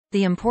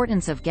The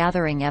importance of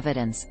gathering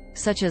evidence,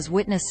 such as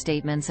witness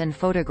statements and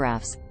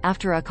photographs,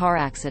 after a car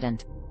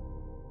accident.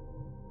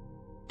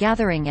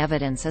 Gathering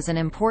evidence is an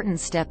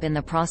important step in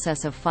the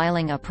process of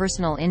filing a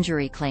personal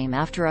injury claim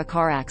after a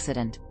car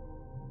accident.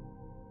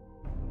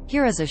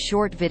 Here is a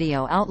short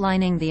video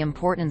outlining the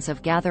importance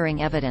of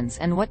gathering evidence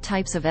and what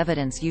types of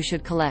evidence you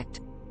should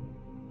collect.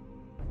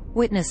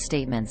 Witness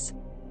statements.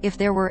 If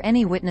there were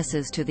any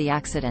witnesses to the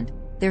accident,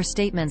 their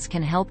statements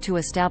can help to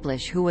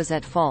establish who was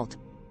at fault.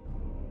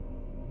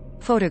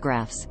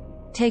 Photographs.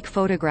 Take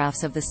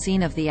photographs of the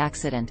scene of the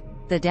accident,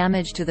 the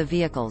damage to the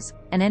vehicles,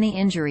 and any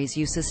injuries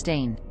you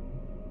sustained.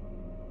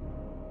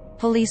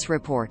 Police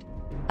report.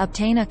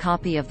 Obtain a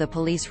copy of the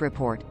police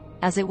report,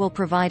 as it will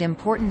provide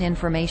important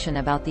information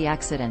about the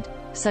accident,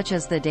 such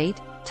as the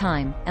date,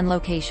 time, and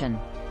location.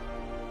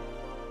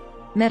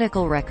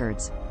 Medical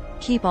records.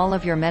 Keep all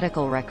of your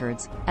medical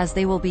records, as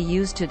they will be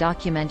used to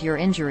document your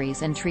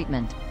injuries and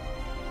treatment.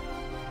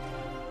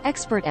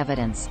 Expert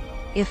evidence.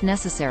 If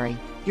necessary,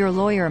 your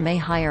lawyer may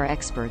hire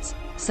experts,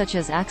 such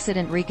as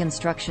accident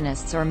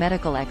reconstructionists or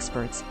medical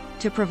experts,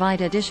 to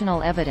provide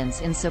additional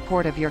evidence in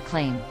support of your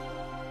claim.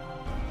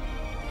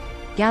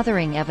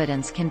 Gathering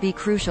evidence can be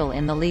crucial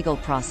in the legal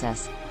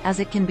process, as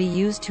it can be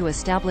used to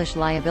establish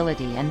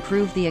liability and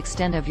prove the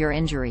extent of your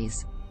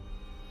injuries.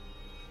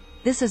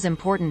 This is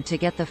important to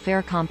get the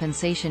fair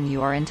compensation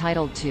you are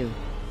entitled to.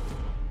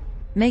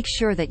 Make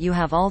sure that you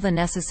have all the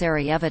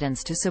necessary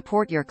evidence to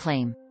support your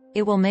claim.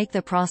 It will make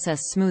the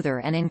process smoother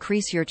and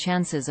increase your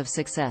chances of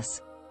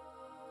success.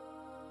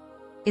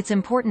 It's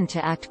important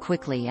to act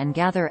quickly and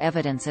gather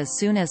evidence as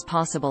soon as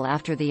possible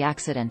after the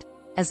accident,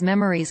 as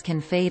memories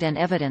can fade and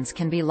evidence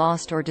can be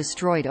lost or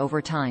destroyed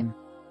over time.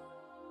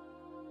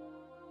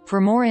 For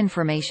more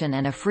information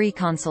and a free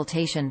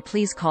consultation,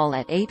 please call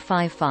at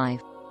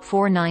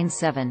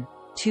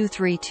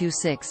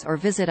 855-497-2326 or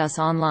visit us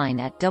online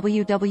at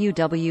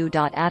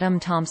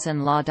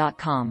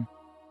www.adamthompsonlaw.com.